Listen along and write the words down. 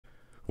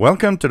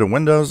Welcome to the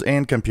Windows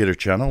and Computer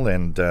channel,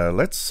 and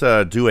let's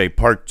do a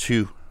part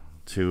 2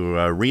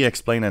 to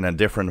re-explain in a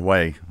different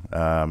way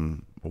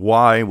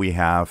why we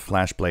have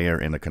Flash Player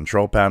in the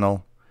control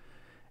panel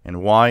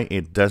and why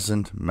it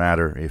doesn't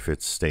matter if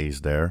it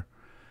stays there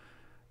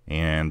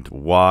and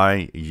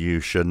why you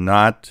should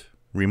not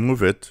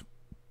remove it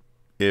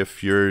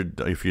if you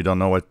don't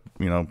know what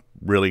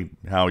really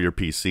how your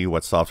PC,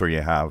 what software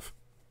you have.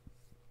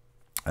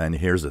 And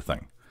here's the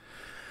thing.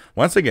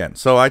 Once again,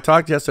 so I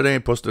talked yesterday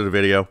and posted a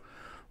video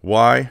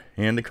why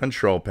in the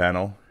control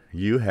panel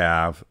you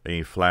have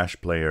a Flash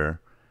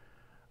Player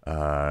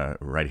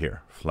right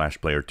here,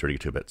 Flash Player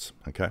 32 bits.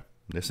 Okay,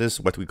 this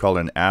is what we call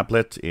an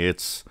applet.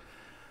 It's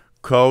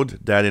code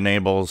that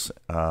enables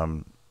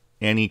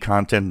any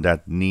content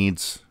that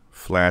needs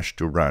Flash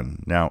to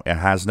run. Now, it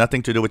has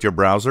nothing to do with your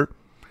browser.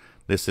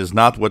 This is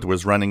not what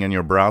was running in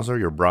your browser.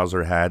 Your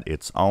browser had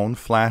its own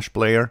Flash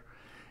Player.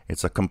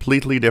 It's a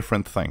completely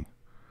different thing.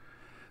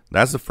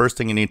 That's the first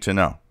thing you need to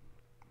know.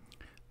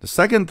 The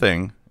second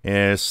thing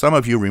is some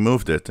of you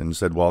removed it and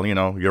said, well,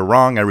 you're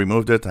wrong. I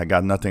removed it. I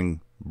got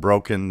nothing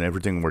broken.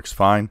 Everything works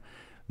fine.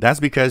 That's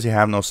because you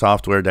have no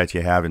software that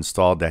you have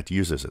installed that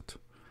uses it.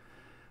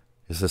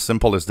 It's as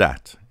simple as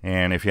that.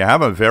 And if you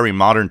have a very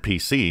modern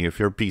PC, if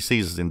your PC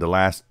is in the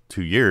last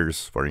 2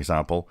 years, for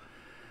example,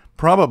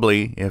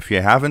 probably if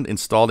you haven't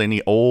installed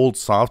any old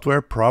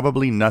software,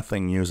 probably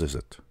nothing uses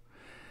it.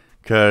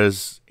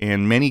 Because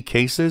in many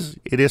cases,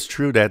 it is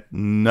true that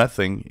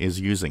nothing is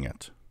using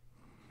it.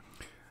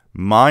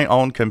 My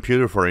own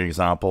computer, for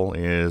example,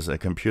 is a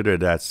computer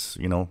that's,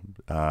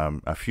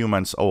 a few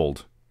months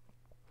old.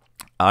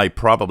 I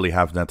probably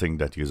have nothing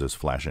that uses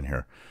Flash in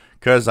here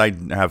because I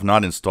have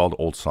not installed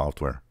old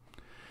software.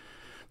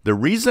 The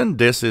reason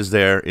this is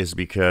there is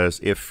because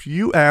if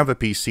you have a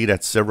PC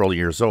that's several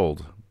years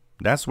old,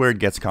 that's where it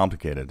gets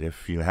complicated.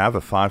 If you have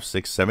a 5,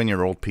 6,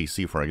 7-year-old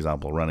PC, for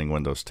example, running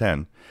Windows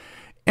 10,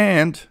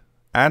 and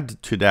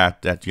add to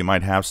that you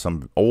might have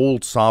some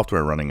old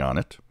software running on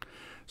it.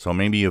 So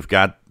maybe you've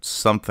got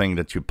something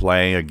that you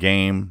play, a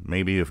game.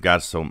 Maybe you've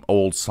got some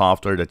old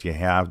software that you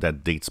have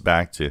that dates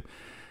back to,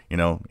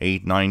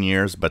 8, 9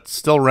 years, but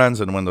still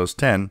runs in Windows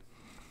 10.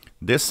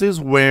 This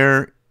is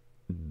where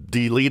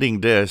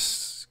deleting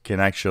this can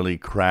actually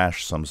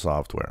crash some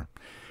software.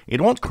 It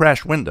won't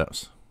crash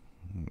Windows.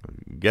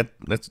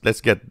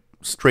 Let's get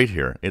straight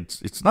here.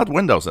 It's not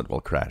Windows that will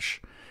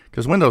crash,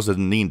 because Windows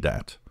doesn't need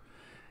that.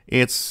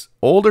 It's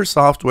older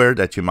software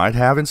that you might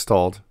have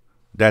installed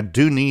that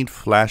do need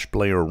Flash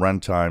Player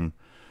runtime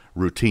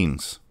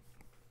routines.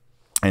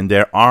 And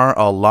there are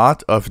a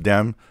lot of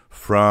them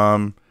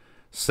from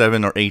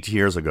 7 or 8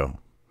 years ago,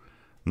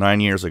 9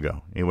 years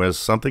ago. It was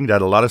something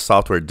that a lot of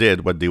software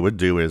did. What they would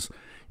do is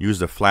use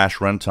the Flash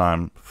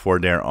runtime for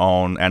their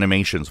own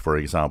animations, for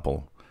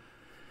example.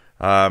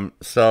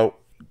 So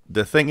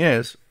the thing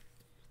is,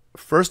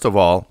 first of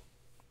all,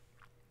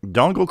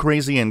 don't go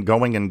crazy and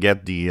going and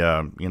get the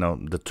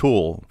the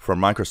tool from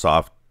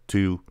Microsoft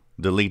to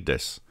delete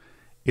this.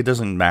 It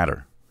doesn't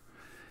matter,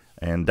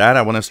 and that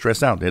I want to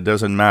stress out. It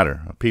doesn't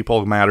matter.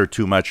 People matter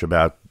too much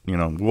about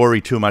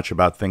worry too much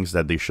about things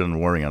that they shouldn't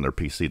worry on their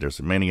PC.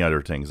 There's many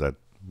other things that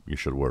you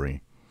should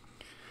worry.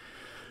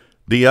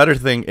 The other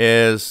thing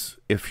is,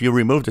 if you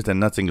removed it and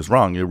nothing is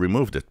wrong, you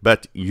removed it,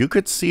 but you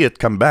could see it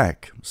come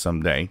back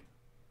someday,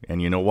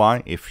 and you know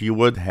why? If you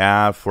would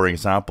have, for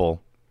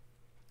example.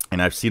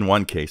 And I've seen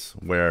one case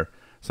where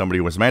somebody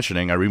was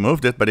mentioning, I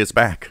removed it, but it's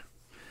back.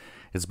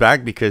 It's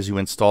back because you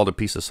installed a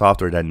piece of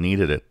software that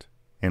needed it.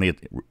 And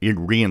it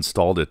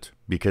reinstalled it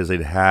because it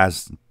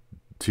has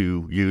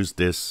to use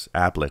this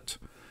applet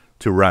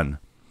to run.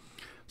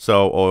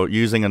 So or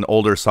using an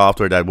older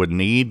software that would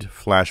need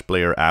Flash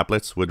Player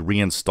applets would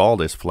reinstall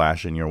this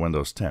Flash in your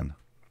Windows 10.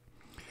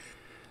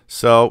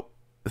 So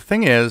the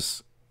thing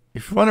is,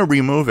 if you want to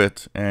remove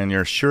it and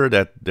you're sure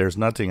that there's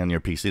nothing on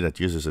your PC that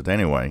uses it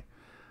anyway,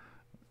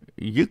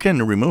 you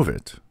can remove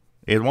it.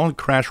 It won't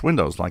crash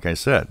Windows, like I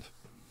said.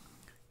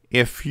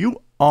 If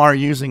you are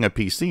using a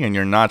PC and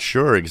you're not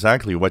sure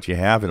exactly what you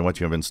have and what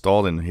you have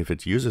installed and if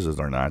it uses it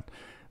or not,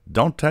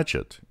 don't touch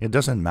it. It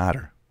doesn't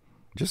matter.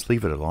 Just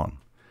leave it alone.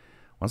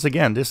 Once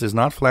again, this is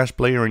not Flash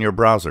Player in your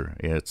browser.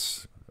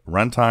 It's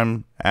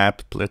runtime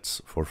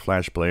applets for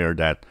Flash Player,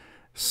 that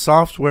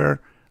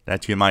software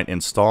that you might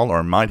install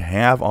or might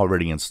have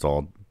already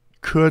installed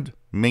could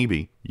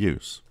maybe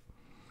use.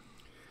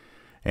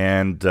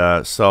 And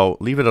so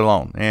leave it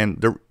alone.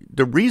 And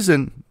the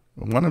reason,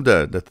 one of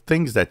the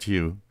things that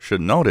you should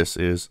notice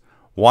is,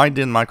 why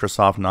didn't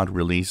Microsoft not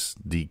release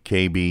the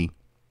KB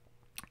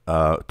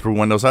through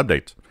Windows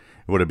Update?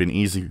 It would have been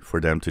easy for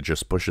them to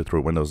just push it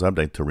through Windows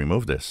Update to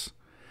remove this.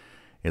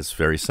 It's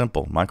very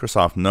simple.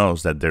 Microsoft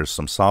knows that there's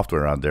some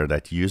software out there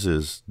that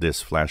uses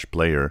this Flash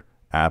Player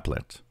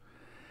applet.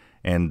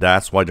 And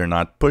that's why they're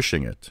not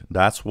pushing it.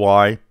 That's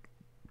why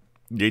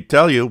they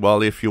tell you,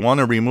 well, if you want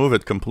to remove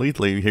it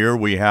completely, here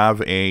we have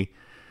a,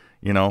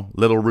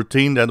 little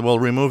routine that will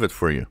remove it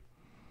for you.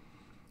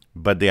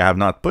 But they have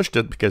not pushed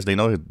it because they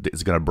know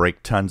it's going to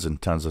break tons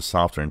and tons of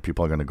software and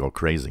people are going to go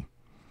crazy.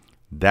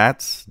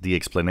 That's the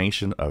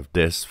explanation of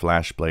this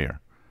Flash player.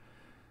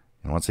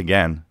 And once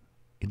again,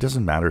 it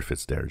doesn't matter if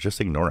it's there,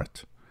 just ignore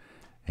it.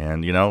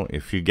 And you know,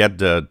 if you get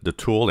the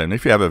tool, and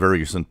if you have a very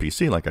recent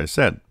PC, like I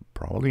said,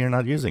 probably you're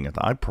not using it.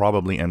 I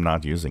probably am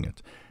not using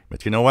it.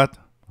 But you know what?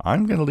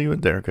 I'm going to leave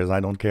it there because I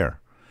don't care.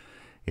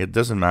 It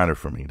doesn't matter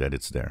for me that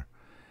it's there.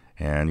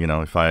 And you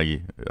know, if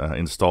I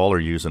install or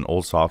use an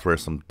old software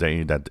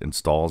someday that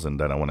installs and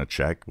that I want to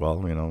check,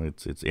 well, you know,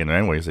 it's in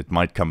anyways, it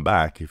might come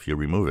back if you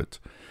remove it.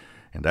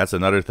 And that's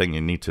another thing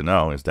you need to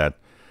know is that,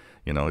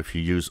 you know, if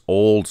you use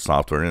old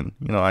software, and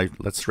you know,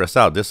 let's stress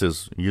out, this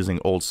is using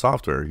old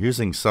software,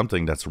 using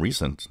something that's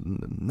recent.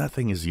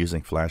 Nothing is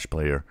using Flash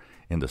Player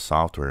in the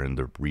software in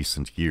the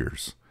recent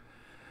years.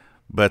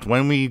 But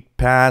when we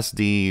pass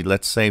the,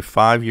 let's say,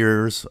 5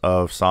 years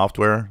of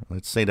software,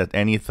 let's say that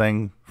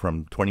anything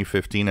from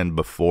 2015 and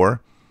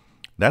before,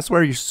 that's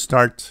where you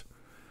start,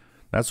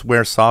 that's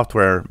where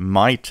software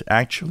might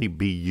actually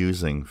be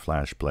using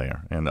Flash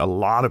Player. And a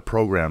lot of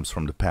programs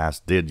from the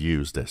past did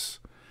use this.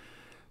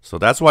 So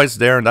that's why it's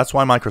there, and that's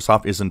why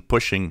Microsoft isn't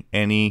pushing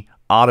any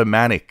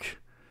automatic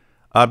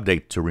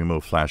update to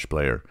remove Flash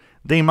Player.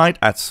 They might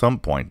at some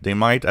point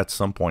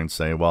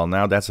say, well,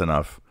 now that's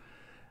enough.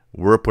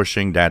 We're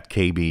pushing that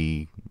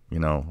KB, you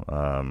know,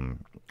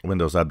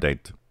 Windows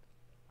Update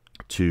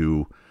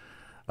to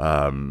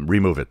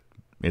remove it.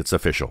 It's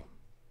official.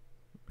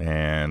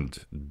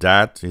 And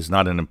that is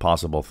not an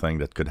impossible thing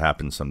that could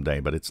happen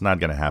someday, but it's not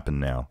going to happen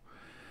now.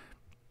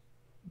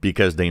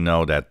 Because they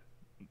know that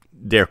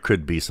there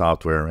could be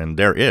software, and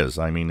there is.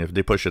 I mean, if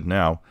they push it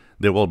now,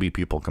 there will be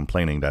people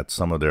complaining that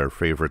some of their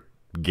favorite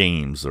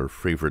games or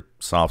favorite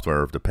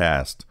software of the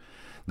past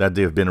that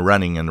they've been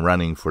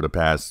running for the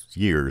past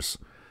years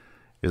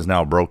is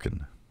now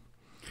broken.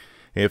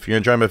 If you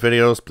enjoy my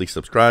videos, please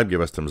subscribe,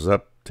 give us thumbs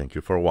up. Thank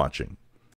you for watching.